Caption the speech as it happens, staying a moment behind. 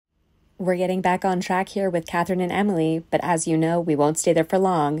We're getting back on track here with Kathryn and Emily, but as you know, we won't stay there for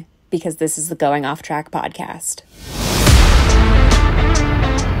long because this is the Going Off Track podcast.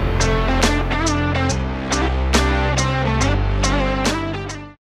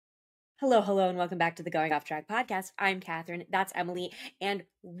 Hello, and welcome back to the Going Off Track podcast. I'm Kathryn, that's Emily, and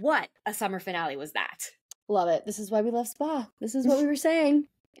what a summer finale was that? Love it. This is why we love Spa. This is what we were saying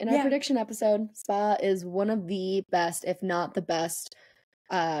in our prediction episode. Spa is one of the best, if not the best,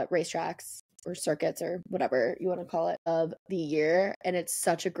 racetracks or circuits or whatever you want to call it of the year, and it's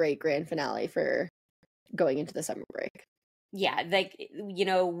such a great grand finale for going into the summer break. Yeah, like, you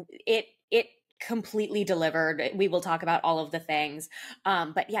know, it completely delivered. We will talk about all of the things,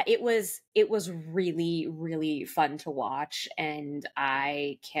 but yeah, it was really, really fun to watch, and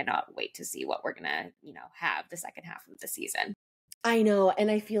I cannot wait to see what we're gonna have the second half of the season. I know, and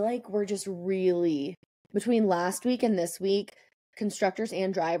I feel like we're just really, between last week and this week, constructors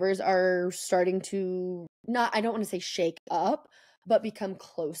and drivers are starting to I don't want to say shake up, but become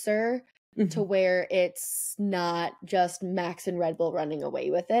closer to where it's not just Max and Red Bull running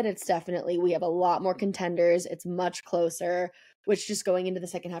away with it. It's definitely, we have a lot more contenders. It's much closer, which just going into the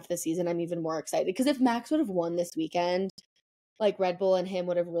second half of the season, I'm even more excited. Because if Max would have won this weekend, like Red Bull and him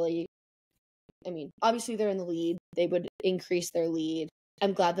would have really, I mean, obviously they're in the lead. They would increase their lead.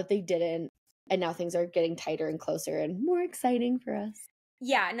 I'm glad that they didn't. And now things are getting tighter and closer and more exciting for us.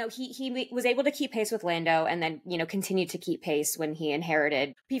 Yeah, no, he was able to keep pace with Lando and then, continued to keep pace when he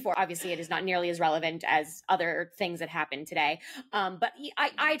inherited P4. Obviously, it is not nearly as relevant as other things that happened today. But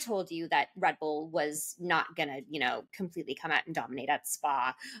I told you that Red Bull was not going to, completely come out and dominate at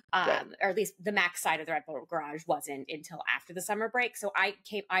Spa. Right. Or at least the Max side of the Red Bull garage wasn't until after the summer break. So I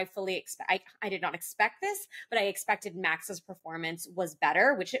did not expect this, but I expected Max's performance was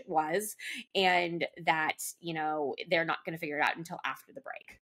better, which it was. And that, they're not going to figure it out until after the break.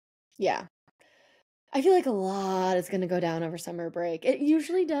 Yeah. I feel like a lot is going to go down over summer break. It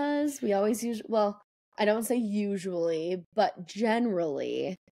usually does. We always I don't say usually, but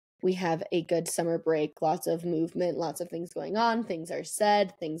generally we have a good summer break, lots of movement, lots of things going on, things are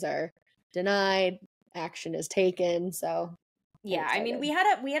said, things are denied, action is taken, so yeah, I mean, we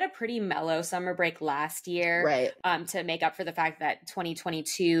had a pretty mellow summer break last year, right? To make up for the fact that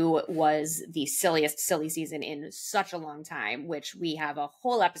 2022 was the silliest silly season in such a long time, which we have a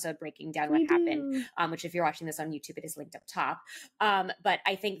whole episode breaking down what happened, which if you're watching this on YouTube, it is linked up top. But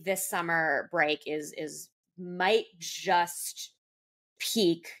I think this summer break might just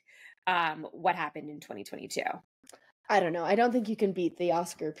peak what happened in 2022. I don't know. I don't think you can beat the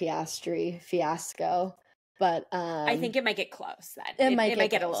Oscar Piastri fiasco. But I think it might get close then. It might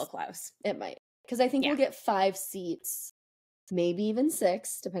get a little close. It might. Because I think we'll get 5 seats, maybe even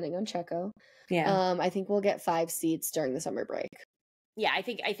 6, depending on Checo. Yeah. I think we'll get 5 seats during the summer break. Yeah, I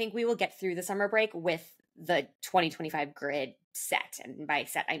think we will get through the summer break with the 2025 grid set. And by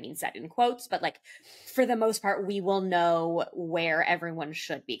set, I mean set in quotes. But like for the most part, we will know where everyone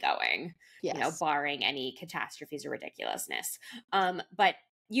should be going. Yes. Barring any catastrophes or ridiculousness. But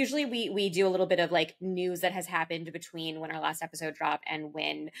usually we do a little bit of like news that has happened between when our last episode dropped and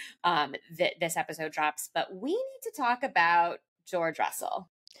when this episode drops. But we need to talk about George Russell.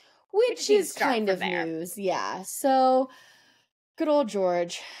 Which is kind of news. Yeah. So good old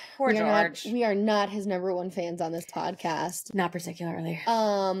George. Poor George. We are not his number one fans on this podcast. Not particularly.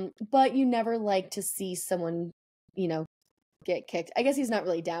 But you never like to see someone, get kicked. I guess he's not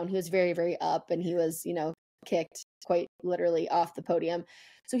really down. He was very, very up and he was, kicked quite literally off the podium.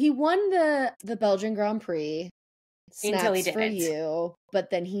 So he won the Belgian Grand Prix. Until he didn't. For you,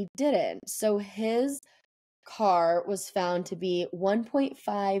 but then he didn't. So his car was found to be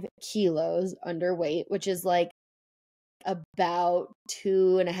 1.5 kilos underweight, which is like about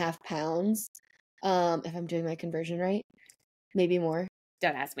 2.5 pounds. If I'm doing my conversion right, maybe more.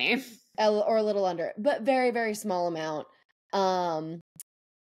 Don't ask me. Or a little under, but very, very small amount.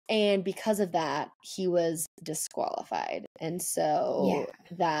 And because of that, he was disqualified. And so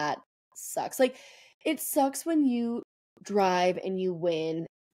that sucks. Like, it sucks when you drive and you win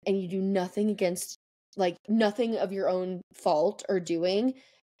and you do nothing against, like, nothing of your own fault or doing.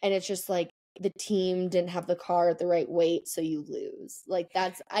 And it's just like the team didn't have the car at the right weight, so you lose. Like,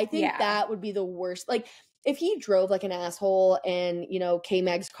 I think that would be the worst. Like, if he drove like an asshole and,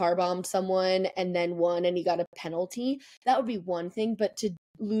 K-Mag's car bombed someone and then won and he got a penalty, that would be one thing. But to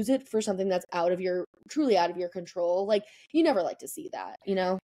lose it for something that's truly out of your control, like, you never like to see that,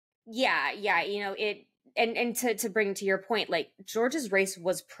 Yeah, it and to bring to your point, like, George's race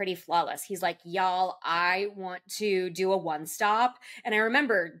was pretty flawless. He's like, y'all, I want to do a one stop. And I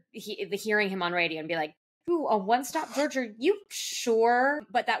remember hearing him on radio and be like, Ooh, a one-stop, George, are you sure?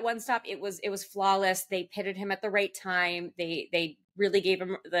 But that one stop, it was flawless. They pitted him at the right time. They really gave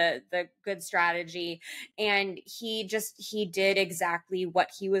him the good strategy, and he did exactly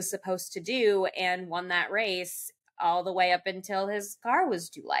what he was supposed to do and won that race all the way up until his car was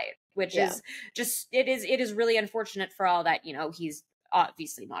too light, which is just it is really unfortunate for all that, he's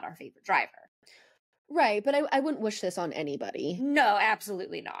obviously not our favorite driver. Right, but I wouldn't wish this on anybody. No,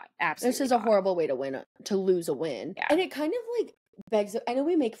 absolutely not. Absolutely This is not. a horrible way to lose a win. Yeah. And it kind of like begs, I know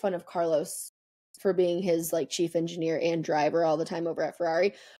we make fun of Carlos for being his like chief engineer and driver all the time over at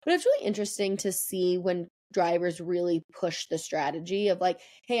Ferrari, but it's really interesting to see when drivers really push the strategy of like,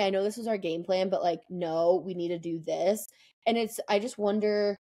 hey, I know this is our game plan, but like, no, we need to do this. And I just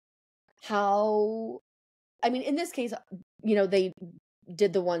wonder how, I mean, in this case, they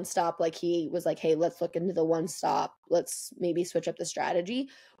did the one stop, like he was like, hey, let's look into the one stop, let's maybe switch up the strategy,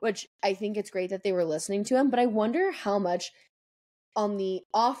 which I think it's great that they were listening to him. But I wonder how much on the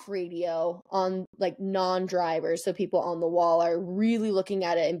off radio on like non-drivers, so people on the wall, are really looking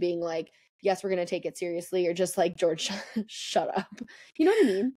at it and being like, yes, we're gonna take it seriously, or just like, George, shut up, you know what I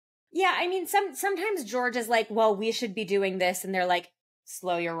mean? Yeah, I mean, sometimes George is like, well, we should be doing this, and they're like,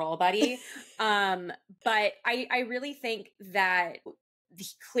 slow your roll, buddy. But I really think that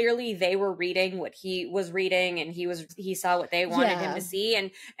clearly they were reading what he was reading, and he saw what they wanted him to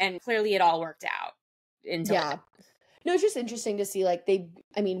see, and clearly it all worked out until No, it's just interesting to see, like,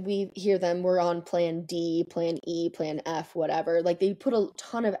 we hear them, we're on plan D, plan E, plan F, whatever. Like, they put a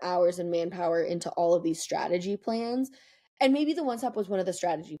ton of hours and manpower into all of these strategy plans. And maybe the one stop was one of the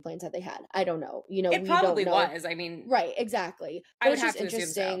strategy plans that they had. I don't know. It probably was. I mean, right, exactly. But I would it's just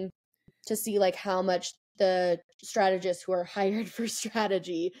interesting to see like how much the strategists who are hired for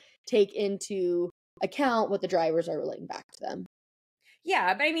strategy take into account what the drivers are relaying back to them.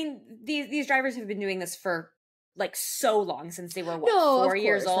 Yeah, but I mean, these drivers have been doing this for like so long, since they were 4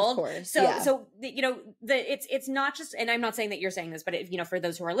 years old. So it's not just, and I'm not saying that you're saying this, but for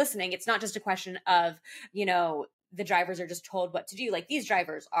those who are listening, it's not just a question of the drivers are just told what to do. Like, these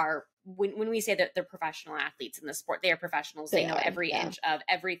drivers are, when we say that they're professional athletes in the sport, they are professionals. They know every inch of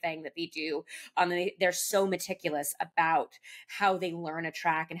everything that they do. They're so meticulous about how they learn a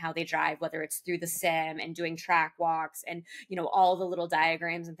track and how they drive, whether it's through the sim and doing track walks and, all the little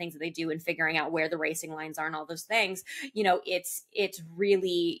diagrams and things that they do and figuring out where the racing lines are and all those things. It's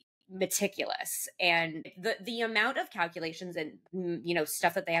really meticulous, and the amount of calculations and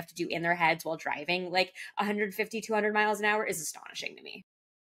stuff that they have to do in their heads while driving like 150 200 miles an hour is astonishing to me.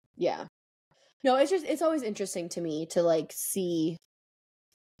 Yeah, no, it's always interesting to me to like see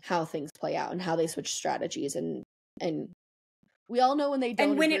how things play out and how they switch strategies, and we all know when they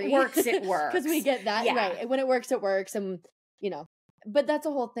don't, and when agree, it works because we get that right, and when it works, and but that's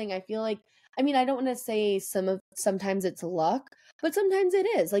a whole thing. I feel like, I mean, I don't want to say sometimes it's luck, but sometimes it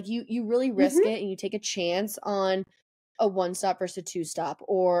is. Like, you really risk it, and you take a chance on a one stop versus a two stop,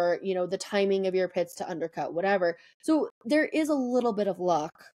 or, the timing of your pits to undercut, whatever. So there is a little bit of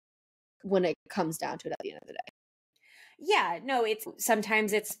luck when it comes down to it at the end of the day. Yeah, no,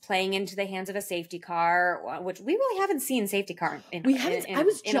 sometimes it's playing into the hands of a safety car, which we really haven't seen safety car in a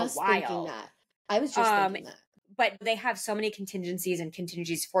while. I was just thinking that. But they have so many contingencies,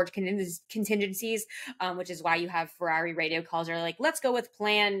 forged contingencies, which is why you have Ferrari radio calls are like, let's go with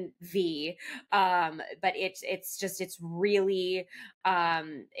plan V. But it's really,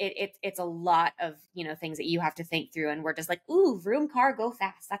 it's a lot of, things that you have to think through. And we're just like, ooh, vroom car, go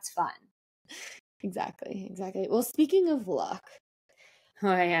fast. That's fun. Exactly. Well, speaking of luck.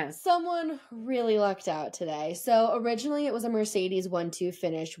 Oh, yeah. Someone really lucked out today. So originally it was a Mercedes 1-2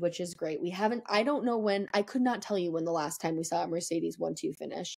 finish, which is great. I don't know when, I could not tell you when the last time we saw a Mercedes 1-2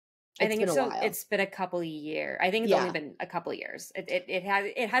 finish. I think it's been a couple of years. I think it's only been a couple of years.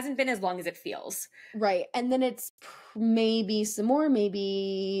 It hasn't been as long as it feels. Right. And then it's maybe some more,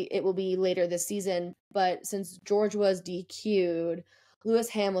 maybe it will be later this season. But since George was DQ'd, Lewis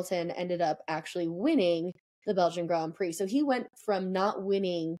Hamilton ended up actually winning the Belgian Grand Prix. So he went from not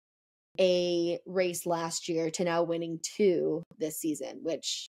winning a race last year to now winning 2 this season,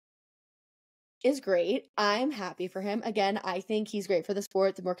 which is great. I'm happy for him. Again, I think he's great for the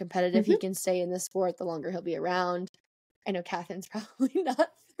sport. The more competitive he can stay in the sport, the longer he'll be around. I know Kathryn's probably not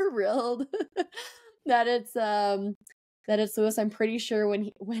thrilled that it's Lewis. I'm pretty sure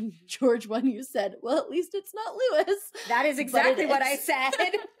when George won, you said, well, at least it's not Lewis. That is exactly what I said.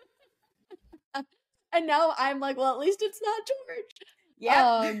 And now I'm like, well, at least it's not George.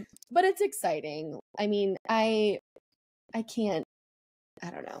 Yeah. But it's exciting. I mean, I can't I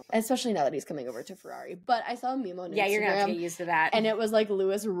don't know, especially now that he's coming over to Ferrari. But I saw a meme on Instagram. You're gonna have to get used to that. And it was like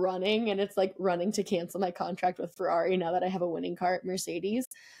Lewis running, and it's like running to cancel my contract with Ferrari now that I have a winning car at Mercedes.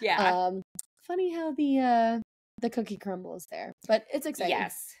 Yeah. Funny how the cookie crumbles there, but it's exciting.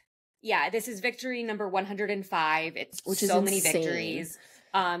 Yes. Yeah, this is victory number 105. Which is so many victories.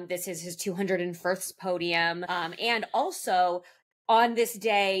 This is his 201st podium. And also on this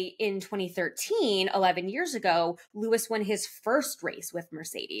day in 2013, 11 years ago, Lewis won his first race with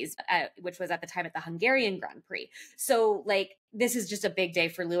Mercedes, which was at the time at the Hungarian Grand Prix. So like, this is just a big day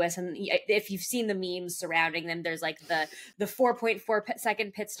for Lewis. And if you've seen the memes surrounding them, there's like the 4.4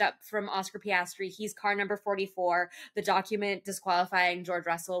 second pit stop from Oscar Piastri. He's car number 44. The document disqualifying George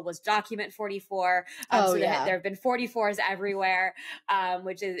Russell was document 44. There have been 44s everywhere,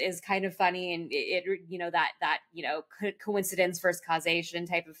 which is kind of funny. And it coincidence versus causation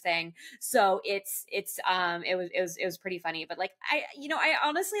type of thing. So it was pretty funny. But like, I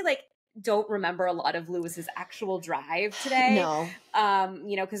honestly like don't remember a lot of Lewis's actual drive today. No.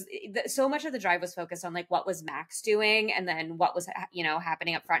 Because so much of the drive was focused on like what was Max doing and then what was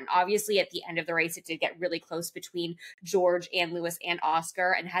happening up front. And obviously at the end of the race, it did get really close between George and Lewis and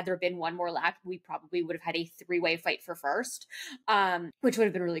Oscar. And had there been one more lap, we probably would have had a 3-way fight for first, which would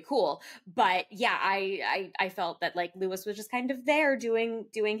have been really cool. But yeah, I felt that like Lewis was just kind of there doing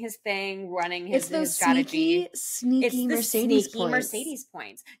his thing, running his strategy. Sneaky Mercedes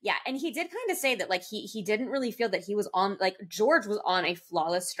points. Yeah, and he did kind of say that like he didn't really feel that he was on, like George was on a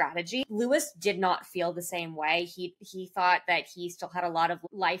flawless strategy. Lewis did not feel the same way. He thought that he still had a lot of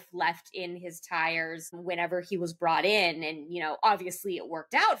life left in his tires whenever he was brought in, and obviously it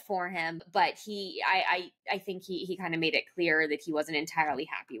worked out for him. But I think he kind of made it clear that he wasn't entirely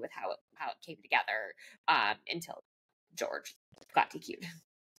happy with how it came together until George got DQ'd.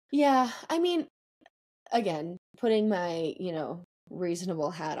 Yeah, I mean, again, putting my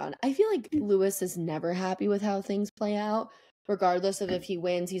reasonable hat on, I feel like Lewis is never happy with how things play out, regardless of if he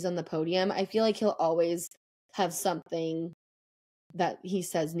wins, he's on the podium. I feel like he'll always have something that he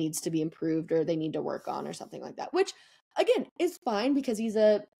says needs to be improved or they need to work on or something like that, which again is fine because he's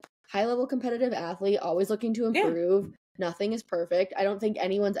a high-level competitive athlete, always looking to improve. Yeah. Nothing is perfect. I don't think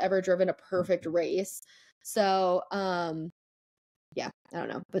anyone's ever driven a perfect race. So yeah, I don't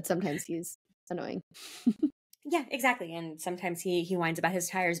know, but sometimes he's annoying. Yeah, exactly. And sometimes he whines about his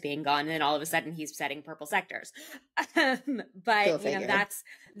tires being gone, and then all of a sudden he's setting purple sectors. But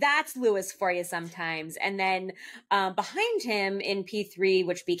that's Lewis for you sometimes. And then behind him in P3,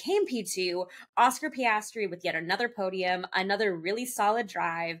 which became P2, Oscar Piastri with yet another podium, another really solid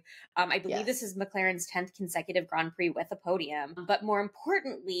drive. I believe this is McLaren's 10th consecutive Grand Prix with a podium. But more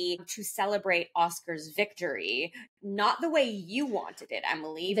importantly, to celebrate Oscar's victory, not the way you wanted it,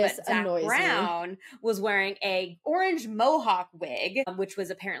 Emily, but Zak Brown was wearing a orange mohawk wig, which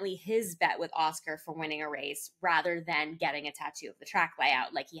was apparently his bet with Oscar for winning a race, rather than getting a tattoo of the track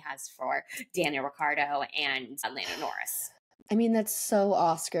layout like he has for Daniel Ricciardo and Lando Norris. I mean, that's so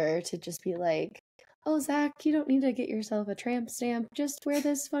Oscar to just be like, oh, Zach, you don't need to get yourself a tramp stamp. Just wear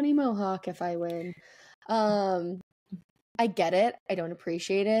this funny mohawk if I win. I get it. I don't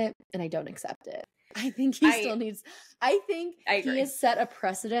appreciate it. And I don't accept it. I think he still needs... I think he has set a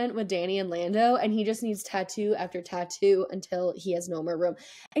precedent with Danny and Lando, and he just needs tattoo after tattoo until he has no more room.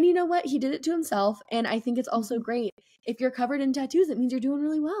 And you know what? He did it to himself, and I think it's also great. If you're covered in tattoos, it means you're doing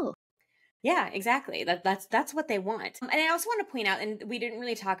really well. Yeah, exactly. That's what they want. And I also want to point out, and we didn't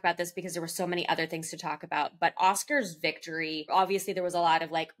really talk about this because there were so many other things to talk about, but Oscar's victory, obviously there was a lot of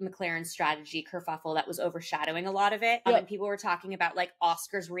like McLaren strategy kerfuffle that was overshadowing a lot of it. And people were talking about like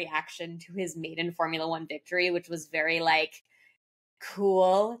Oscar's reaction to his maiden Formula One victory, which was very like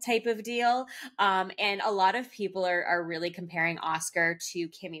cool type of deal. And a lot of people are really comparing Oscar to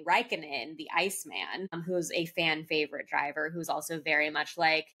Kimi Räikkönen, the Iceman, who's a fan favorite driver, who's also very much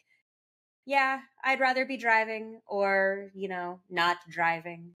like, yeah, I'd rather be driving or, not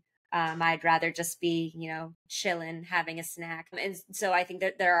driving. I'd rather just be, chilling, having a snack. And so I think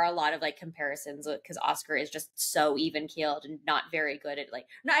that there are a lot of like comparisons because Oscar is just so even keeled and not very good at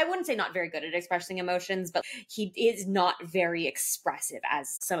I wouldn't say not very good at expressing emotions, but he is not very expressive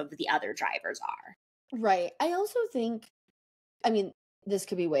as some of the other drivers are. Right. I also think, this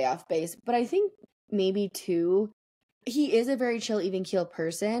could be way off base, but I think maybe too, he is a very chill, even keeled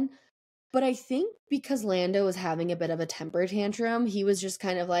person. But I think because Lando was having a bit of a temper tantrum, he was just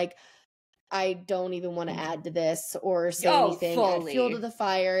kind of like, I don't even want to add to this or say anything. Add fuel to the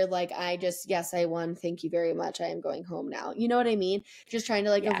fire. Like, yes, I won. Thank you very much. I am going home now. You know what I mean? Just trying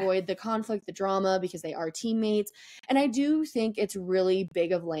to avoid the conflict, the drama, because they are teammates. And I do think it's really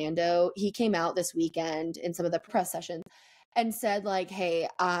big of Lando. He came out this weekend in some of the press sessions and said like, hey,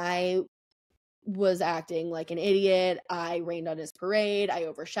 I was acting like an idiot. I rained on his parade. I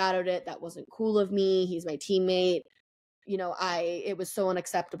overshadowed it. That wasn't cool of me. He's my teammate. You know, it was so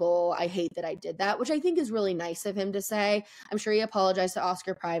unacceptable. I hate that I did that, which I think is really nice of him to say. I'm sure he apologized to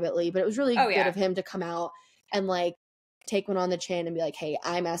Oscar privately, but it was really good of him to come out and like take one on the chin and be like, hey,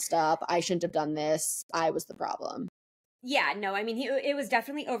 I messed up. I shouldn't have done this. I was the problem. Yeah, no, I mean, it was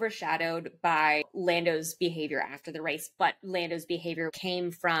definitely overshadowed by Lando's behavior after the race, but Lando's behavior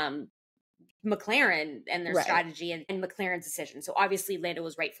came from McLaren and their strategy and McLaren's decision. So obviously Lando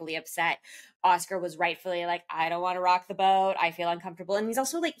was rightfully upset. Oscar was rightfully like, I don't want to rock the boat. I feel uncomfortable. And he's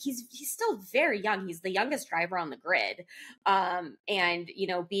also like, he's still very young. He's the youngest driver on the grid. And, you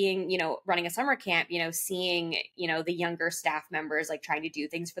know, being, you know, running a summer camp, you know, seeing, you know, the younger staff members like trying to do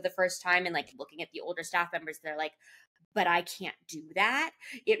things for the first time and like looking at the older staff members, they're like, but I can't do that.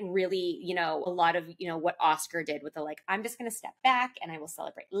 It really, you know, a lot of, you know, what Oscar did with the like, I'm just going to step back and I will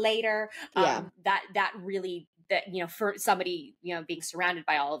celebrate later. That really, that, you know, for somebody, you know, being surrounded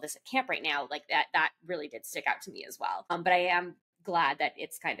by all of this at camp right now, like that really did stick out to me as well. But I am glad that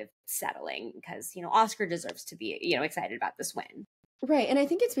it's kind of settling because, you know, Oscar deserves to be, you know, excited about this win. Right. And I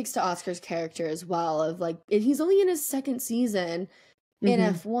think it speaks to Oscar's character as well of like, he's only in his second season in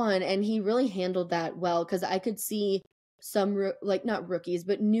F1 and he really handled that well because I could see some like not rookies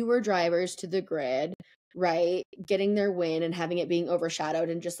but newer drivers to the grid, right, getting their win and having it being overshadowed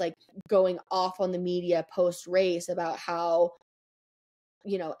and just like going off on the media post race about how,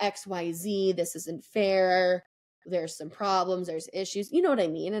 you know, XYZ, this isn't fair, there's some problems, there's issues, you know what I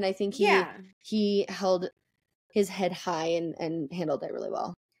mean? And I think he held his head high and handled it really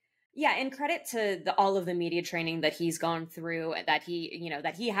well. Yeah, and credit to all of the media training that he's gone through, that he, you know,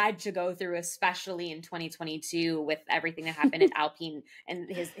 that he had to go through, especially in 2022 with everything that happened at Alpine and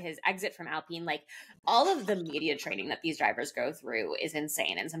his exit from Alpine. Like all of the media training that these drivers go through is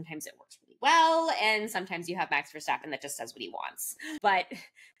insane, and sometimes it works really well, and sometimes you have Max Verstappen that just says what he wants. But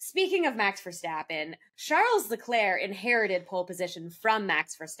speaking of Max Verstappen, Charles Leclerc inherited pole position from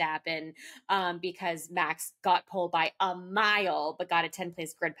Max Verstappen because Max got pole by a mile, but got a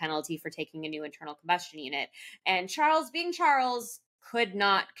 10-place grid penalty for taking a new internal combustion unit. And Charles, being Charles, could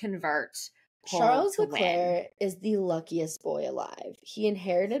not convert pole Charles to Leclerc win. is the luckiest boy alive. He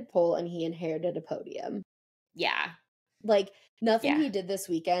inherited pole and he inherited a podium. Yeah. Like nothing he did this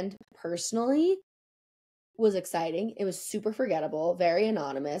weekend personally was exciting. It was super forgettable, very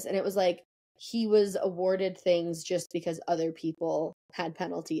anonymous. And it was like he was awarded things just because other people had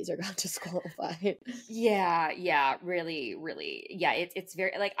penalties or got disqualified. Yeah, really, really. Yeah, it's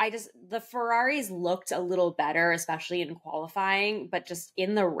very, like, the Ferraris looked a little better, especially in qualifying, but just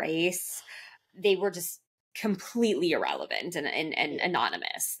in the race, they were just completely irrelevant and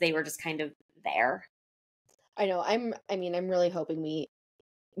anonymous. They were just kind of there. I know. I'm really hoping we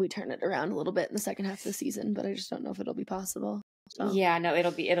turn it around a little bit in the second half of the season, but I just don't know if it'll be possible. So. Yeah, no,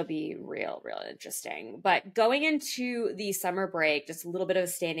 it'll be real interesting. But going into the summer break, just a little bit of a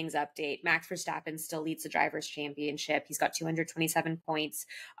standings update. Max Verstappen still leads the Drivers' Championship. He's got 227 points.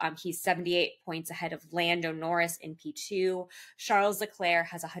 He's 78 points ahead of Lando Norris in P2. Charles Leclerc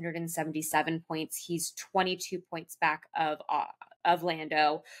has 177 points. He's 22 points back of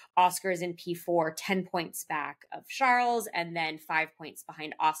Lando. Oscar is in P4, 10 points back of Charles, and then 5 points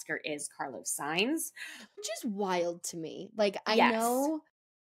behind Oscar is Carlos Sainz. Which is wild to me. Like, I know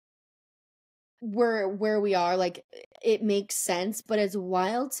where we are, like, it makes sense, but it's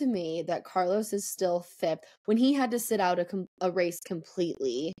wild to me that Carlos is still fifth when he had to sit out a race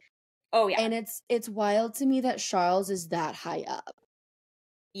completely. Oh, yeah. And it's wild to me that Charles is that high up.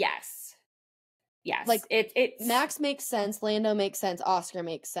 Yes. Like it's Max makes sense, Lando makes sense, Oscar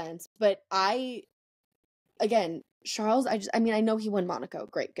makes sense, but Charles, I know he won Monaco,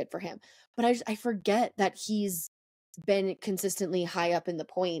 great, good for him, but I forget that he's been consistently high up in the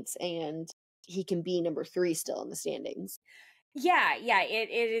points and he can be number 3 still in the standings. Yeah,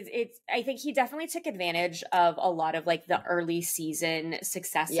 it's I think he definitely took advantage of a lot of like the early season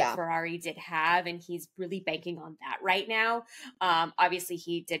success that Ferrari did have, and he's really banking on that right now. Obviously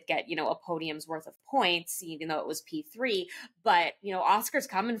he did get, you know, a podium's worth of points, even though it was P3, but you know, Oscar's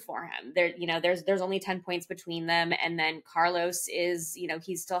coming for him. There, you know, there's only 10 points between them, and then Carlos is, you know,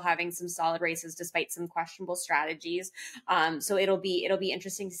 he's still having some solid races despite some questionable strategies. So it'll be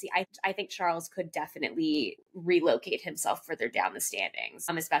interesting to see. I think Charles could definitely relocate himself further down the standings,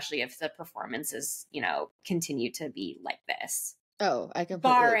 especially if the performances, you know, continue to be like this. Oh, I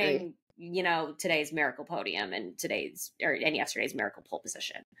completely barring agree. You know, today's miracle podium and yesterday's miracle pole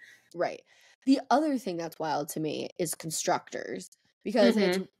position. Right. The other thing that's wild to me is constructors, because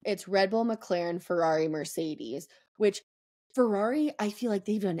it's Red Bull, McLaren, Ferrari, Mercedes, which Ferrari, I feel like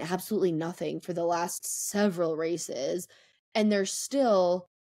they've done absolutely nothing for the last several races, and they're still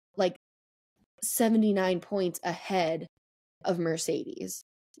like 79 points ahead of Mercedes,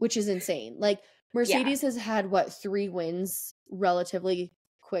 which is insane. Like Mercedes has had 3 wins relatively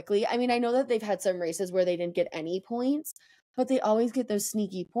quickly. I mean, I know that they've had some races where they didn't get any points, but they always get those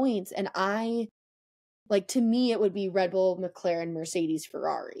sneaky points. And to me, it would be Red Bull, McLaren, Mercedes,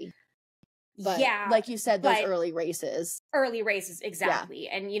 Ferrari. But like you said, those early races, exactly.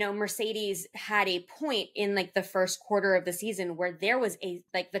 Yeah. And Mercedes had a point in like the first quarter of the season where there was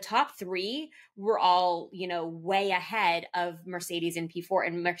the top 3 were all way ahead of Mercedes in P4,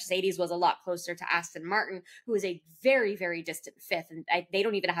 and Mercedes was a lot closer to Aston Martin, who is a very, very distant 5th, and they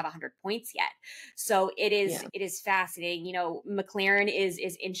don't even have 100 points yet. So it is fascinating. McLaren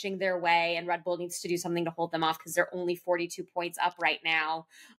is inching their way, and Red Bull needs to do something to hold them off because they're only 42 points up right now.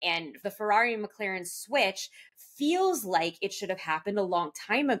 And the Ferrari and McLaren switch feels like it should have happened a long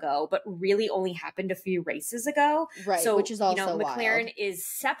time ago, but really only happened a few races ago. Right. So, which is also McLaren wild. is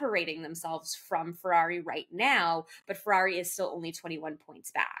separating themselves from Ferrari right now, but Ferrari is still only 21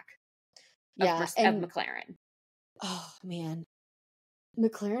 points back of McLaren. Oh man.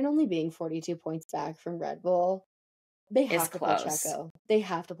 McLaren only being 42 points back from Red Bull. They have to pull Checo. They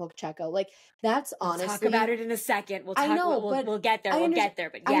have to pull Checo. Like, that's honestly... We'll talk about it in a second. We'll get there. We'll get there.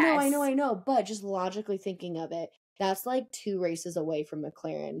 But yes. I know. But just logically thinking of it, that's like 2 races away from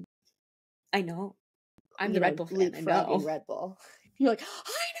McLaren. I know. I'm the Red Bull fan. I know. Red Bull. You're like,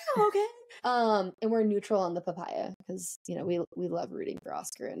 I know, okay. And we're neutral on the papaya because, we love rooting for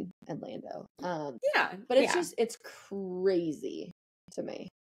Oscar and Lando. But it's it's crazy to me.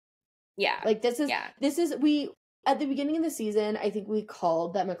 Yeah. Like, this is at the beginning of the season, I think we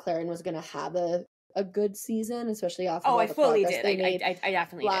called that McLaren was going to have a good season, especially off of all the fully progress did. they made I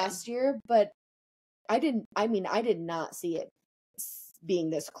definitely last year, but I did not see it being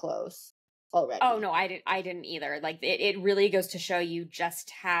this close already. Oh no, I didn't either. Like it really goes to show you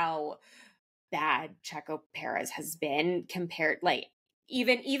just how bad Checo Perez has been compared, like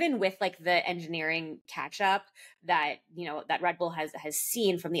even with like the engineering catch up that that Red Bull has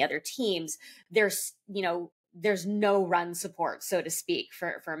seen from the other teams. There's no run support, so to speak,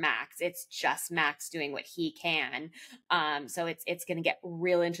 for Max. It's just Max doing what he can. So it's going to get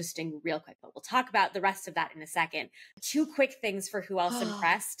real interesting real quick, but we'll talk about the rest of that in a second. 2 quick things for who else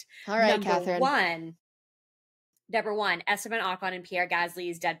impressed. All right, Kathryn. Number one, Esteban Ocon and Pierre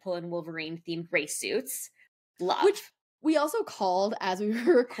Gasly's Deadpool and Wolverine themed race suits. Love. Which we also called as we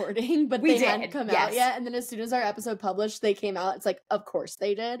were recording, but they hadn't come out yet. And then as soon as our episode published, they came out. It's like, of course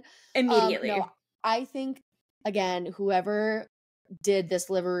they did. Immediately. No, I think, again, whoever did this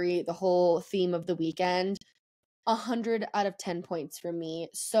livery, the whole theme of the weekend, 100 out of 10 points from me.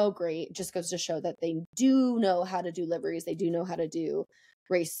 So great. Just goes to show that they do know how to do liveries. They do know how to do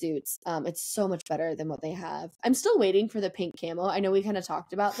race suits. It's so much better than what they have. I'm still waiting for the pink camo. I know we kind of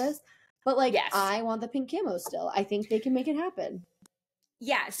talked about this, but I want the pink camo still. I think they can make it happen.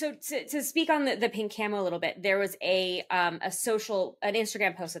 Yeah, so to speak on the pink camo a little bit, there was an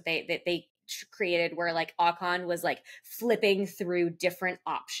Instagram post that they created where like Ocon was like flipping through different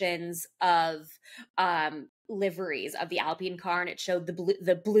options of liveries of the Alpine car, and it showed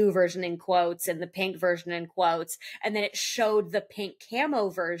the blue version in quotes and the pink version in quotes, and then it showed the pink camo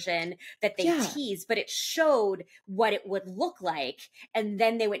version that they teased, but it showed what it would look like, and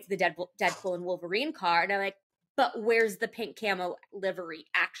then they went to the Deadpool and Wolverine car, and I'm like, but where's the pink camo livery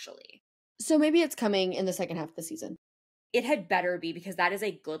actually? So maybe it's coming in the second half of the season. It had better be, because that is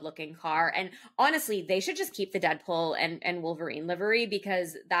a good looking car. And honestly, they should just keep the Deadpool and Wolverine livery,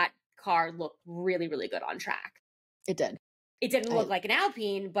 because that car looked really, really good on track. It did. It didn't look like an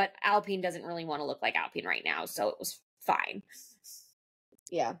Alpine, but Alpine doesn't really want to look like Alpine right now. So it was fine.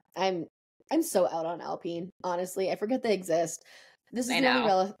 Yeah. I'm so out on Alpine. Honestly, I forget they exist. This is the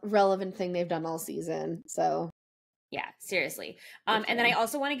only relevant thing they've done all season. So yeah, seriously. And then I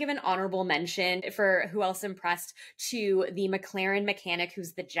also want to give an honorable mention for who else impressed to the McLaren mechanic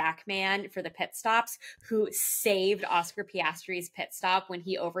who's the jackman for the pit stops, who saved Oscar Piastri's pit stop when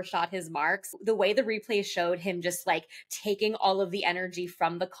he overshot his marks. The way the replay showed him just like taking all of the energy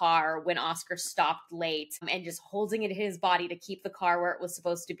from the car when Oscar stopped late and just holding it in his body to keep the car where it was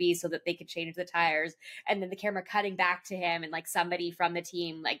supposed to be so that they could change the tires. And then the camera cutting back to him and like somebody from the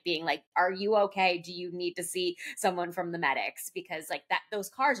team like being like, "Are you okay? Do you need to see someone from the medics?" Because like that, those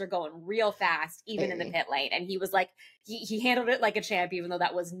cars are going real fast even in the pit lane, and he was like he handled it like a champ, even though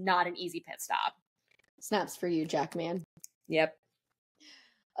that was not an easy pit stop. Snaps for you, Jackman. Yep.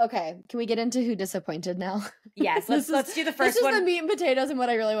 Okay, can we get into who disappointed now? Yes, let's do the first one. This is the meat and potatoes and what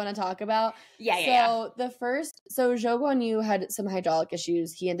I really want to talk about. Yeah. So Zhou Guanyu had some hydraulic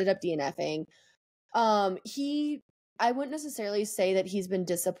issues. He ended up DNFing. I wouldn't necessarily say that he's been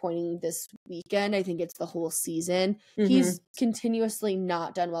disappointing this weekend. I think it's the whole season. He's continuously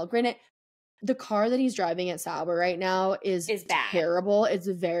not done well. Granted, the car that he's driving at Sauber right now is bad. Terrible. It's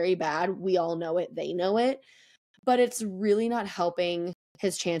very bad. We all know it. They know it. But it's really not helping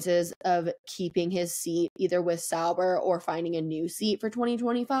his chances of keeping his seat either with Sauber or finding a new seat for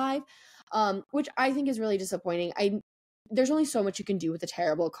 2025, which I think is really disappointing. There's only so much you can do with a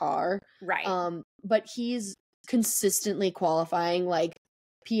terrible car. Right. But he's consistently qualifying like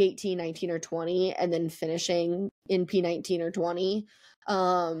P18, 19, or 20, and then finishing in P19 or 20.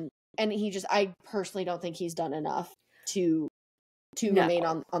 And I personally don't think he's done enough to remain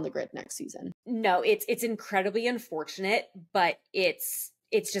on the grid next season. No, it's incredibly unfortunate, but it's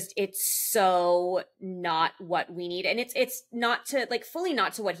so not what we need. And it's not to fully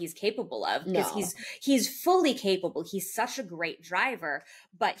not to what he's capable of, because he's fully capable. He's such a great driver,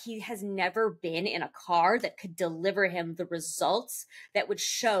 but he has never been in a car that could deliver him the results that would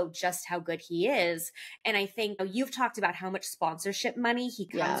show just how good he is. And I think you've talked about how much sponsorship money he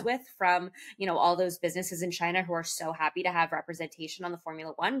comes with from, all those businesses in China who are so happy to have representation on the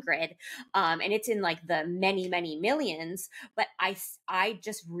Formula One grid. And it's in the many, many millions, but I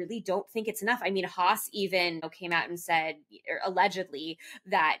just really don't think it's enough. I mean, Haas even came out and said, allegedly,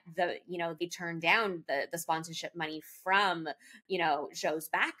 that they turned down the sponsorship money from Zhou's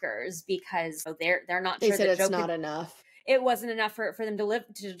backers because they're not. They sure said that it's not enough. It wasn't enough for them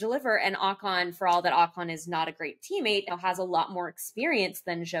to deliver. And Ocon, for all that Ocon is not a great teammate, has a lot more experience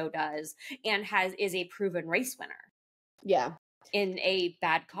than Zhou does, and is a proven race winner. Yeah, in a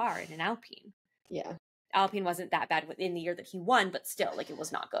bad car in an Alpine. Yeah. Alpine wasn't that bad in the year that he won, but still, it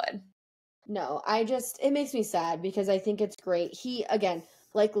was not good. No, it makes me sad because I think it's great. He, again,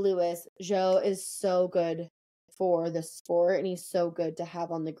 like Lewis, Zhou is so good for the sport and he's so good to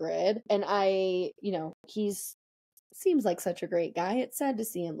have on the grid. And he's seems like such a great guy. It's sad to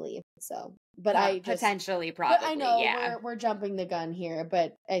see him leave. So, but potentially, probably. But I know we're jumping the gun here,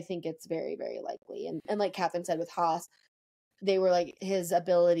 but I think it's very, very likely. And like Kathryn said with Haas, they were like, his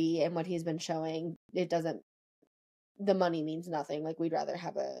ability and what he's been showing, the money means nothing. We'd rather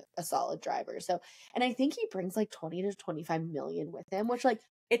have a solid driver. So, and I think he brings 20 to 25 million with him, which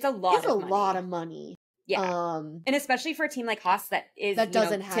it's a lot of money. Yeah. And especially for a team like Haas that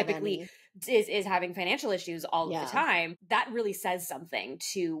doesn't have typically is having financial issues all the time. That really says something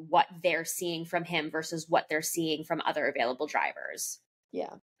to what they're seeing from him versus what they're seeing from other available drivers.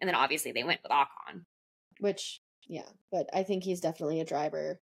 Yeah. And then obviously they went with Ocon. But I think he's definitely a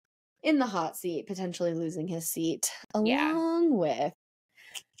driver in the hot seat, potentially losing his seat along with.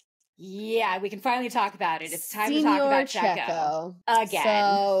 Yeah, we can finally talk about it. It's time to talk about Checo. Again.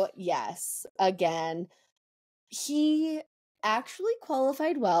 So, yes, again. He actually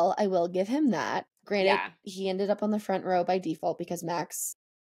qualified well. I will give him that. Granted, he ended up on the front row by default because Max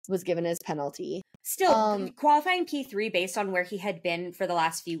was given his penalty. Still, qualifying P3 based on where he had been for the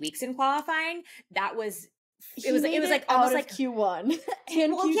last few weeks in qualifying, that was... It was almost like Q1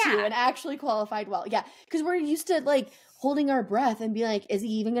 and Q2 and actually qualified well. Yeah, because we're used to holding our breath and be like, is he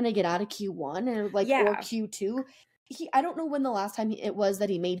even going to get out of Q1 or or Q2? I don't know when the last time it was that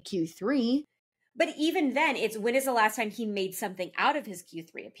he made Q3. But even then, when is the last time he made something out of his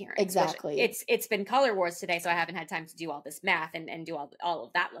Q3 appearance? Exactly. It's been Color Wars today, so I haven't had time to do all this math and do all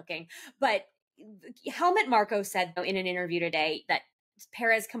of that looking. But Helmut Marko said in an interview today that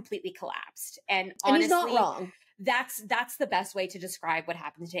Perez completely collapsed. And honestly, he's not wrong. That's the best way to describe what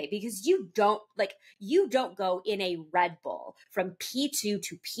happened today, because you don't go in a Red Bull from P2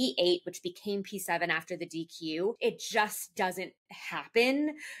 to P8, which became P7 after the DQ. It just doesn't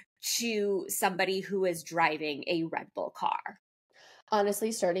happen to somebody who is driving a Red Bull car.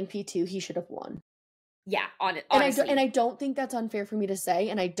 Honestly, starting P2, he should have won. Yeah, honestly. And I don't think that's unfair for me to say,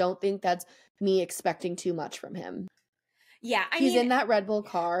 and I don't think that's me expecting too much from him. Yeah, he's in that Red Bull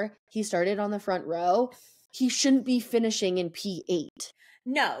car. He started on the front row. He shouldn't be finishing in P8.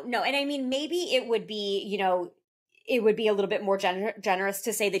 No. And I mean, maybe it would be, it would be a little bit more generous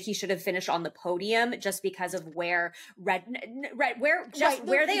to say that he should have finished on the podium just because of where where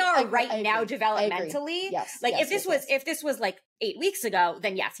they are right now developmentally. Yes. If this was 8 weeks ago,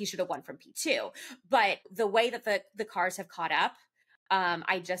 then yes, he should have won from P2. But the way that the cars have caught up,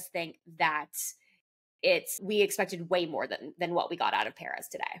 I just think that we expected way more than what we got out of Perez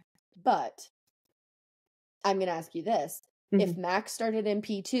today. But I'm going to ask you this. If Max started in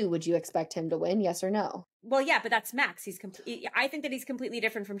P2, would you expect him to win? Yes or no? Well, yeah, but that's Max. I think that he's completely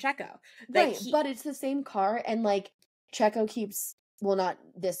different from Checo. Right, but it's the same car, and like Checo keeps, well, not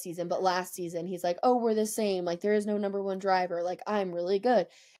this season, but last season, he's like, oh, we're the same. Like, there is no number one driver. Like, I'm really good.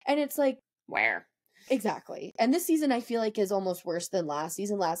 And it's like, where? Exactly. And this season, I feel like, is almost worse than last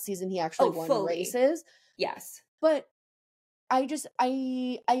season. Last season, he actually won races. Yes. But I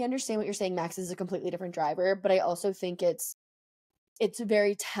understand what you're saying. Max is a completely different driver, but I also think it's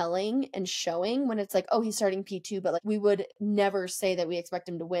very telling and showing when it's like, oh, he's starting P2, but like we would never say that we expect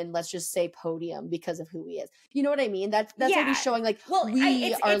him to win. Let's just say podium because of who he is. You know what I mean? That's maybe showing like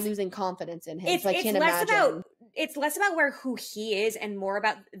we are losing confidence in him. So I can't imagine. It's less about who he is and more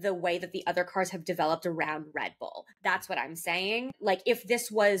about the way that the other cars have developed around Red Bull. That's what I'm saying. Like if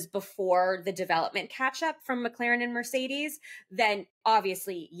this was before the development catch up from McLaren and Mercedes, then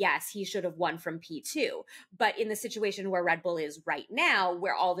obviously, yes, he should have won from P2. But in the situation where Red Bull is right now,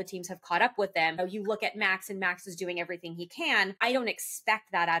 where all the teams have caught up with them, you look at Max and Max is doing everything he can. I don't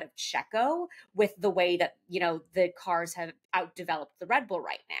expect that out of Checo with the way that, the cars have outdeveloped the Red Bull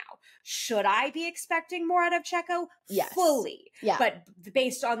right now. Should I be expecting more out of Checo? Yes. Fully. Yeah. But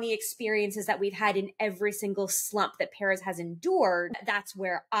based on the experiences that we've had in every single slump that Perez has endured, that's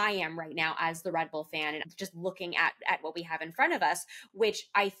where I am right now as the Red Bull fan and just looking at what we have in front of us, which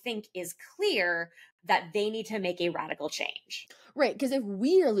I think is clear that they need to make a radical change. Right, because if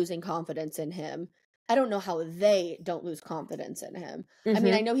we are losing confidence in him, I don't know how they don't lose confidence in him. I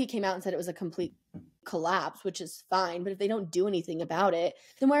mean, I know he came out and said it was a complete collapse, which is fine, but if they don't do anything about it,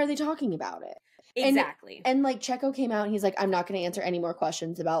 then why are they talking about it? Exactly. And like Checo came out and he's like, I'm not going to answer any more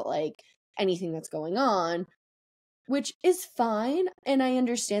questions about like anything that's going on, which is fine. And I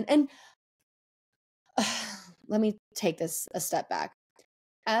understand. And let me take this a step back.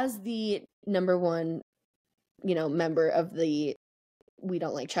 As the number one, member of the We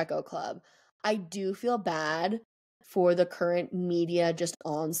Don't Like Checo Club, I do feel bad for the current media just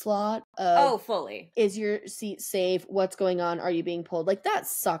onslaught of, fully. Is your seat safe? What's going on? Are you being pulled? Like, that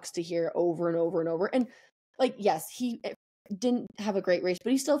sucks to hear over and over and over. And like, yes, he didn't have a great race,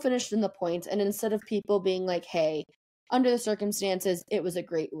 but he still finished in the points. And instead of people being like, hey, under the circumstances, it was a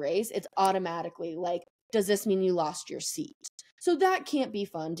great race, it's automatically like, does this mean you lost your seat? So that can't be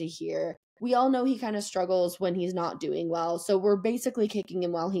fun to hear. We all know he kind of struggles when he's not doing well. So we're basically kicking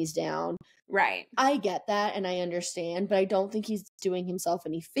him while he's down. Right. I get that and I understand, but I don't think he's doing himself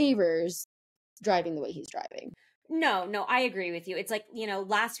any favors driving the way he's driving. No, I agree with you. It's like,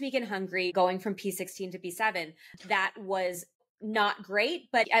 last week in Hungary, going from P16 to P7, that was not great,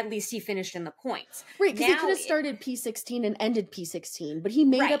 but at least he finished in the points. Right, because he could have started P16 and ended P16, but he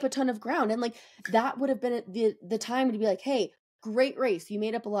made up a ton of ground. And like that would have been the time to be like, hey, great race. You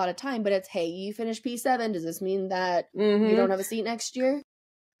made up a lot of time, but it's, hey, you finished P7. Does this mean that you don't have a seat next year?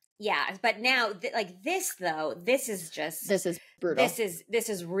 Yeah, but now, this is brutal. This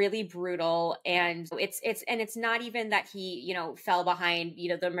is really brutal, and it's not even that he fell behind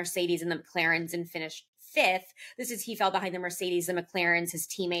the Mercedes and the McLarens and finished fifth. He fell behind the Mercedes, the McLarens, his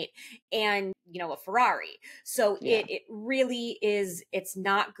teammate, and a Ferrari. So it really is, it's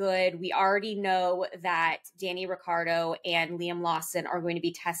not good. We already know that Danny Ricciardo and Liam Lawson are going to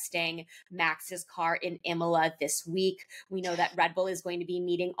be testing Max's car in Imola this week. We know that Red Bull is going to be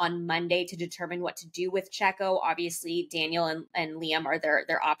meeting on Monday to determine what to do with Checo. Obviously, Daniel and Liam are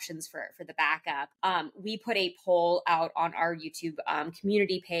their options for the backup. We put a poll out on our YouTube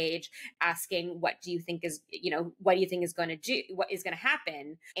community page asking, what do you think is going to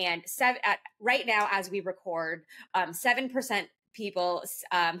happen? And right now, as we record, 7% people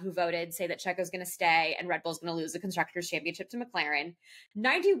who voted say that Checo's going to stay and Red Bull's going to lose the Constructors' Championship to McLaren.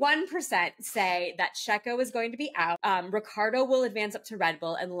 91% say that Checo is going to be out. Ricciardo will advance up to Red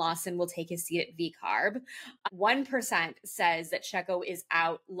Bull and Lawson will take his seat at VCARB. 1% says that Checo is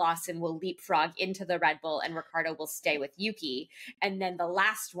out. Lawson will leapfrog into the Red Bull and Ricciardo will stay with Yuki. And then the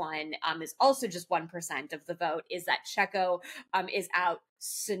last one is also just 1% of the vote, is that Checo is out.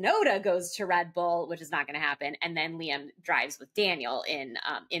 Sonoda goes to Red Bull, which is not going to happen, and then Liam drives with Daniel in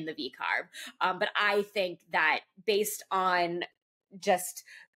the VCARB. But I think that based on just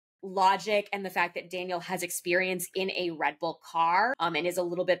logic and the fact that Daniel has experience in a Red Bull car and is a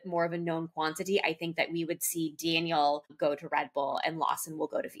little bit more of a known quantity, I think that we would see Daniel go to Red Bull and Lawson will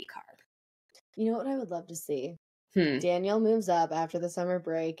go to VCARB. You know what I would love to see? Daniel moves up after the summer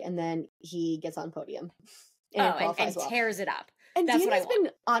break and then he gets on podium. And tears it up. And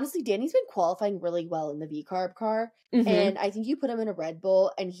Danny's been qualifying really well in the VCARB car. And I think you put him in a Red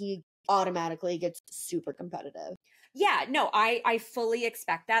Bull and he automatically gets super competitive. Yeah, no, I fully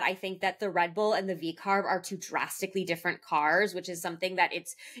expect that. I think that the Red Bull and the V-Carb are two drastically different cars, which is something that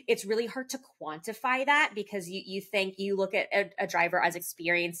it's really hard to quantify that, because you look at a driver as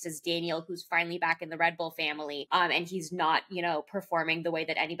experienced as Daniel, who's finally back in the Red Bull family, and he's not, performing the way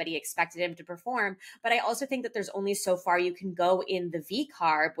that anybody expected him to perform. But I also think that there's only so far you can go in the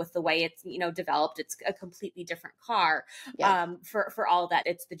V-Carb with the way it's, developed. It's a completely different car. Yeah. For all that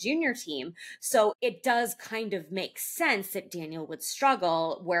it's the junior team. So it does kind of make sense that Daniel would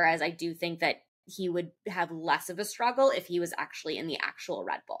struggle, whereas I do think that he would have less of a struggle if he was actually in the actual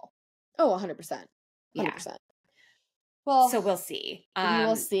Red Bull. Oh, 100%. 100%. Yeah. Well, so we'll see. We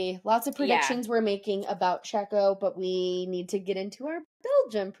will see. Lots of predictions we're making about Checo, but we need to get into our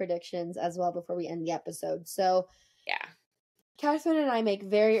Belgium predictions as well before we end the episode. So, yeah. Kathryn and I make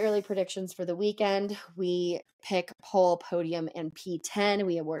very early predictions for the weekend. We pick pole, podium, and P10.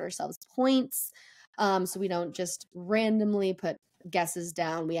 We award ourselves points. So we don't just randomly put guesses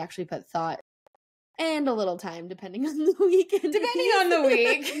down. We actually put thought and a little time, depending on the weekend. Depending on the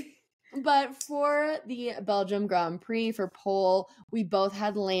week. But for the Belgium Grand Prix for pole, we both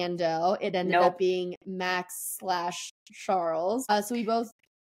had Lando. It ended up being Max/Charles. So we both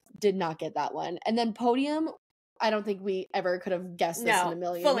did not get that one. And then podium, I don't think we ever could have guessed this in a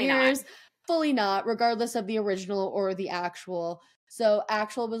million years. Fully not, regardless of the original or the actual. So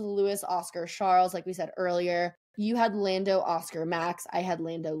actual was Lewis, Oscar, Charles, like we said earlier. You had Lando, Oscar, Max. I had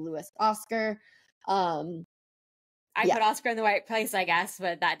Lando, Lewis, Oscar. I put Oscar in the right place, I guess,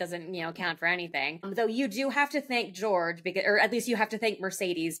 but that doesn't, count for anything. Though you do have to thank George, or at least you have to thank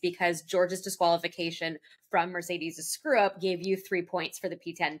Mercedes, because George's disqualification from Mercedes' screw-up gave you 3 points for the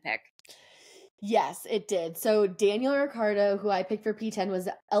P10 pick. Yes, it did. So Daniel Ricciardo, who I picked for P10, was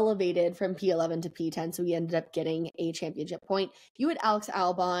elevated from P11 to P10, so he ended up getting a championship point. You had Alex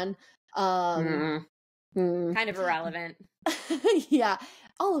Albon. Kind of irrelevant. Yeah.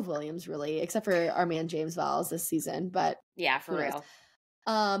 All of Williams, really, except for our man James Vowles this season. But yeah, for real.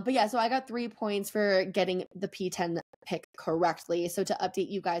 But yeah, so I got 3 points for getting the P10 pick correctly. So to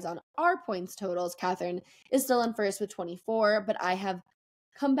update you guys on our points totals, Kathryn is still in first with 24, but I have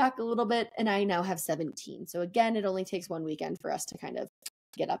come back a little bit and I now have 17. So again, it only takes one weekend for us to kind of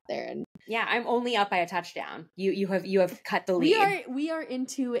get up there. And yeah, I'm only up by a touchdown. You have cut the lead. We are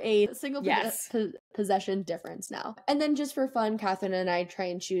into a single possession difference now. And then just for fun, Kathryn and I try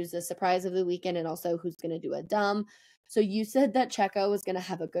and choose the surprise of the weekend and also who's going to do a dumb. So you said that Checo was going to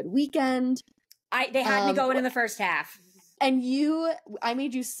have a good weekend. They had me going in the first half. And I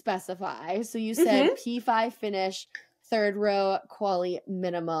made you specify. So you said P5 finish, third row quali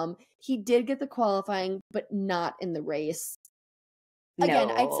minimum. He did get the qualifying, but not in the race. Again,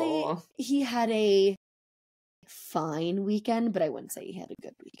 No. I'd say he had a fine weekend, but I wouldn't say he had a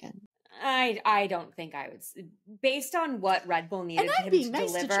good weekend. I don't think I would. Based on what Red Bull needed him to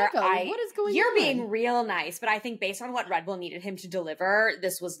nice deliver, to Checo. What is going on? You're being real nice, but I think based on what Red Bull needed him to deliver,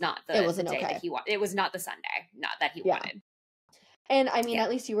 this was not the day that he wanted. It was not the Sunday, not that he wanted. And I mean, at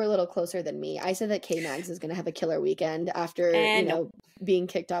least you were a little closer than me. I said that K-Mags is going to have a killer weekend after being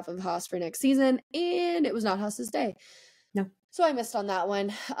kicked off of Haas for next season, and it was not Haas's day. No. So I missed on that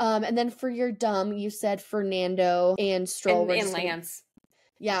one. And then for your dumb, you said Fernando and Stroll and Lance.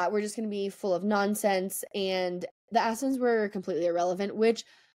 We're just going to be full of nonsense. And the Astons were completely irrelevant, which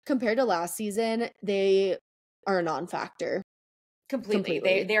compared to last season, they are a non-factor.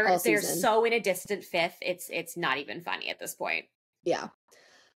 Completely. They're so in a distant fifth. It's not even funny at this point. Yeah.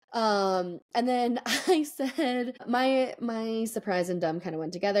 And then I said my surprise and dumb kind of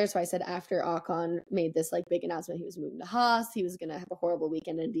went together. So I said after Ocon made this like big announcement he was moving to Haas, he was going to have a horrible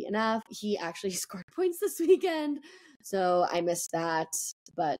weekend in DNF. He actually scored points this weekend. So I missed that.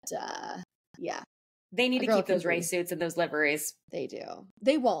 But yeah. They need to keep those race suits and those liveries. They do.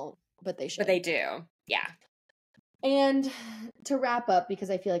 They won't, but they should. But they do. Yeah. And to wrap up, because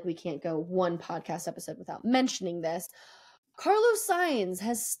I feel like we can't go one podcast episode without mentioning this, Carlos Sainz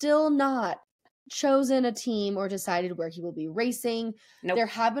has still not chosen a team or decided where he will be racing. Nope. There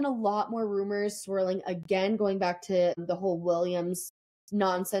have been a lot more rumors swirling again, going back to the whole Williams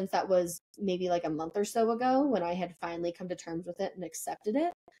nonsense that was maybe like a month or so ago when I had finally come to terms with it and accepted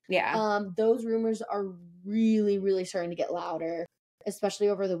it. Yeah. Those rumors are really, really starting to get louder, especially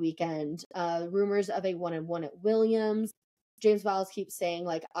over the weekend. Rumors of a 1-1 at Williams. James Vowles keeps saying,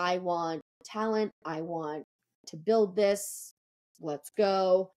 like, I want talent. I want to build this. Let's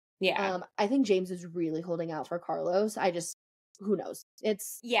go. Yeah. I think James is really holding out for Carlos. Who knows?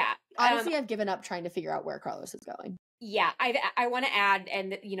 Honestly, I've given up trying to figure out where Carlos is going. Yeah, I want to add,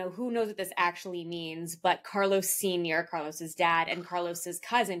 and who knows what this actually means, but Carlos Sr., Carlos's dad, and Carlos's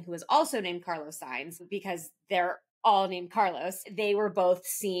cousin, who is also named Carlos Sainz, because they're all named Carlos. They were both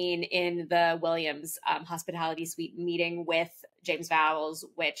seen in the Williams hospitality suite meeting with James Vowles,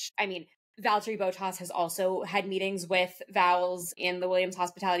 which, I mean, Valtteri Bottas has also had meetings with Vowles in the Williams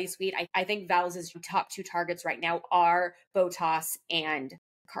hospitality suite. I think Vowles' top two targets right now are Bottas and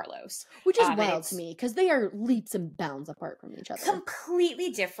Carlos. Which is wild to me because they are leaps and bounds apart from each other. Completely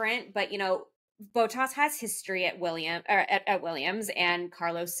different, but, you know, Bottas has history at Williams, and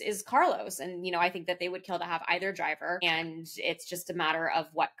Carlos is Carlos. And, you know, I think that they would kill to have either driver. And it's just a matter of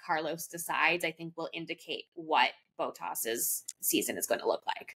what Carlos decides, I think will indicate what Bottas's season is going to look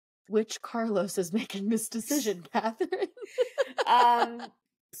like. Which Carlos is making this decision, Kathryn?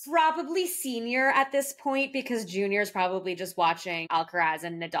 Probably senior at this point, because junior is probably just watching Alcaraz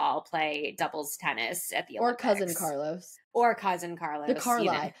and Nadal play doubles tennis at the Olympics. Or cousin Carlos. Or cousin Carlos. The Carly.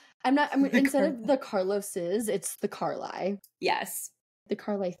 You know. I mean, instead of the Carloses, it's the Carly. Yes. The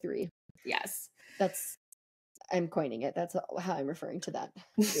Carly 3. Yes. I'm coining it. That's how I'm referring to that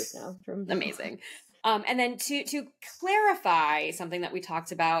group now. Amazing. And then to clarify something that we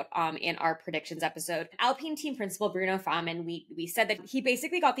talked about in our predictions episode, Alpine team principal Bruno Famin, we said that he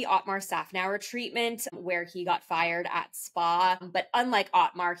basically got the Otmar Safnauer treatment where he got fired at Spa. But unlike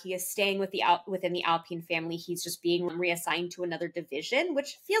Otmar, he is staying within the Alpine family. He's just being reassigned to another division,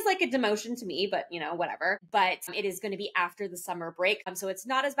 which feels like a demotion to me, but, you know, whatever. But it is going to be after the summer break. So it's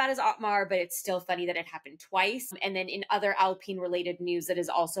not as bad as Otmar, but it's still funny that it happened twice. And then in other Alpine related news that is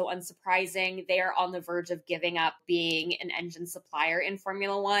also unsurprising, they are on the verge of giving up being an engine supplier in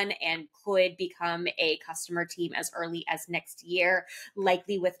Formula One and could become a customer team as early as next year,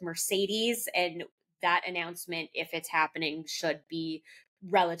 likely with Mercedes. And that announcement, if it's happening, should be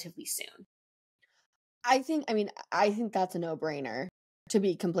relatively soon. I think that's a no-brainer, to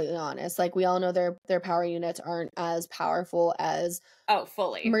be completely honest. Like, we all know their power units aren't as powerful as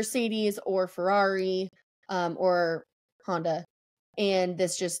fully Mercedes or Ferrari or Honda. And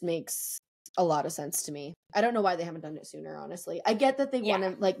this just makes a lot of sense to me. I don't know why they haven't done it sooner, honestly. I get that they want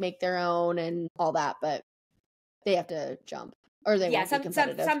to like make their own and all that, but they have to jump or they won't be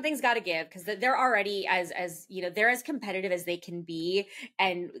competitive. Something's got to give, because they're already as you know, they're as competitive as they can be,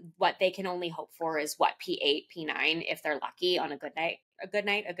 and what they can only hope for is what, P8, P9 if they're lucky on a good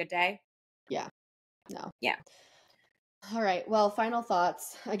day. Yeah. No. Yeah. All right. Well, final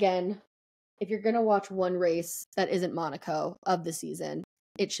thoughts. Again, if you're going to watch one race that isn't Monaco of the season,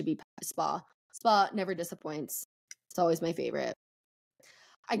 it should be Spa. Spa never disappoints. It's always my favorite.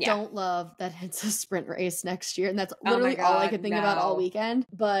 I don't love that it's a sprint race next year, and that's literally all I could think about all weekend.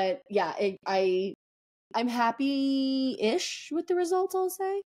 But yeah, I'm happy-ish with the results, I'll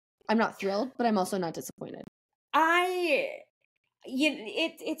say. I'm not thrilled, but I'm also not disappointed.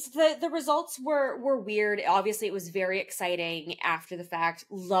 The results were weird. Obviously, it was very exciting after the fact.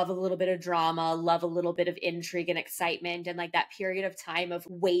 Love a little bit of drama, love a little bit of intrigue and excitement, and like that period of time of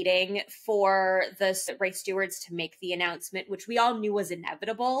waiting for the race stewards to make the announcement, which we all knew was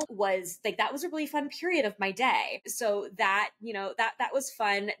inevitable, was like, that was a really fun period of my day. So that, you know, that was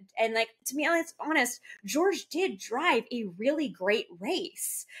fun. And like, to be honest, George did drive a really great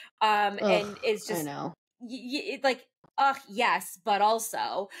race. And it's just, I know. Yes, but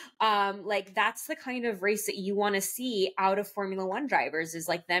also, like, that's the kind of race that you want to see out of Formula One drivers, is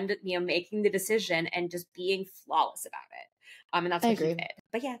like them, making the decision and just being flawless about it. And that's what he did.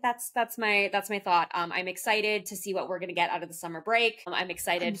 But yeah, that's my thought. I'm excited to see what we're going to get out of the summer break. I'm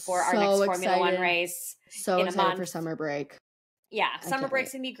excited for our next Formula One race in a month. For summer break. Yeah, summer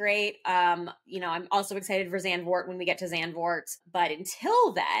break's gonna be great. I'm also excited for Zandvoort when we get to Zandvoort. But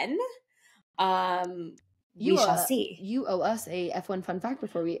until then, we shall see. You owe us a F1 fun fact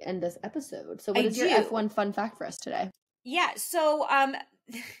before we end this episode. So what is your F1 fun fact for us today? Yeah, so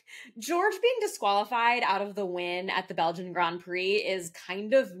George being disqualified out of the win at the Belgian Grand Prix is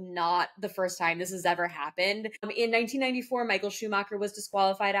kind of not the first time this has ever happened. In 1994, Michael Schumacher was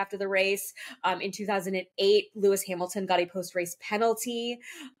disqualified after the race. In 2008, Lewis Hamilton got a post-race penalty.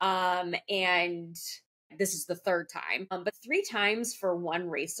 And this is the third time, but 3 times for one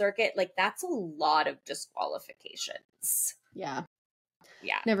race circuit, like, that's a lot of disqualifications. Yeah.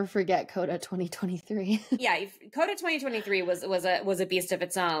 Yeah. Never forget COTA 2023. Yeah, COTA 2023 was a beast of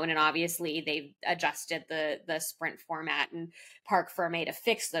its own, and obviously they've adjusted the sprint format and Parc Fermé to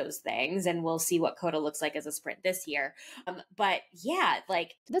fix those things, and we'll see what COTA looks like as a sprint this year. But yeah,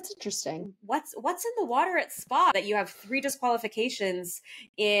 like, that's interesting. What's in the water at Spa that you have 3 disqualifications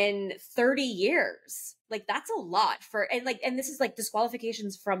in 30 years? Like, that's a lot and this is like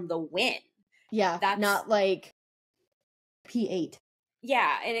disqualifications from the win. Yeah, that's not like P8.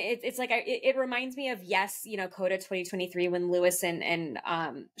 Yeah, and it's like it reminds me of, yes, you know, Coda 2023 when Lewis and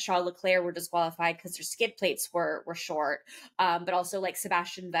Charles Leclerc were disqualified because their skid plates were short, but also like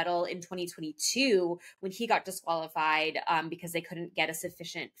Sebastian Vettel in 2022 when he got disqualified because they couldn't get a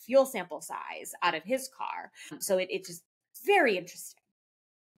sufficient fuel sample size out of his car. So it's just very interesting.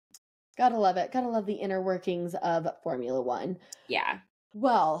 Gotta love it. Gotta love the inner workings of Formula One. Yeah.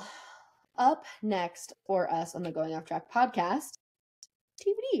 Well, up next for us on the Going Off Track podcast,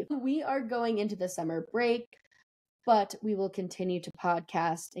 TBD. We are going into the summer break, but we will continue to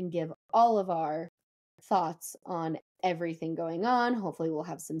podcast and give all of our thoughts on everything going on. Hopefully we'll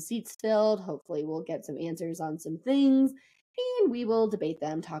have some seats filled. Hopefully we'll get some answers on some things, and we will debate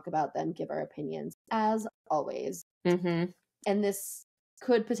them, talk about them, give our opinions as always. Mm-hmm. And this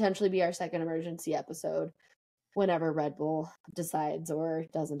could potentially be our second emergency episode whenever Red Bull decides or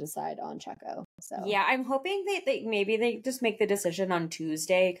doesn't decide on Checo. So yeah, I'm hoping they maybe they just make the decision on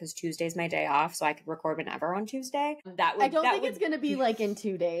Tuesday, because Tuesday's my day off, so I could record whenever on Tuesday. I don't think it's going to be like in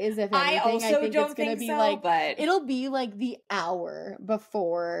 2 days. If anything, I also I think don't it's going to think be so, like, but it'll be like the hour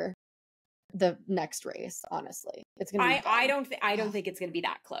before the next race. Honestly, it's going to be. I don't think it's going to be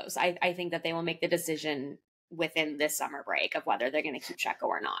that close. I think that they will make the decision within this summer break of whether they're going to keep Checo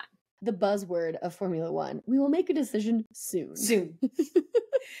or not. The buzzword of Formula One. We will make a decision soon. Soon.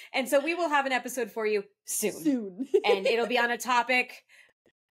 And so we will have an episode for you soon. Soon. And it'll be on a topic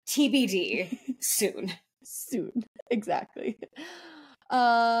TBD soon. Soon. Exactly.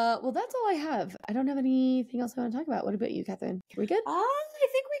 Well, that's all I have. I don't have anything else I want to talk about. What about you, Kathryn? We good? I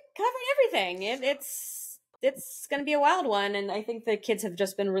think we covered everything. It's going to be a wild one, and I think the kids have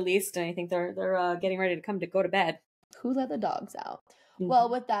just been released, and I think they're getting ready to go to bed. Who let the dogs out?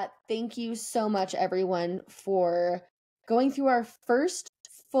 Well, with that, thank you so much, everyone, for going through our first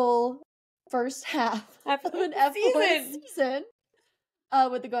half of an F1 season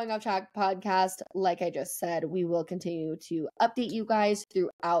with the Going Off Track podcast. Like I just said, we will continue to update you guys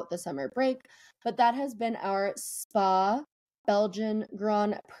throughout the summer break. But that has been our Spa Belgian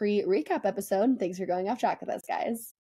Grand Prix recap episode. Thanks for going off track with us, guys.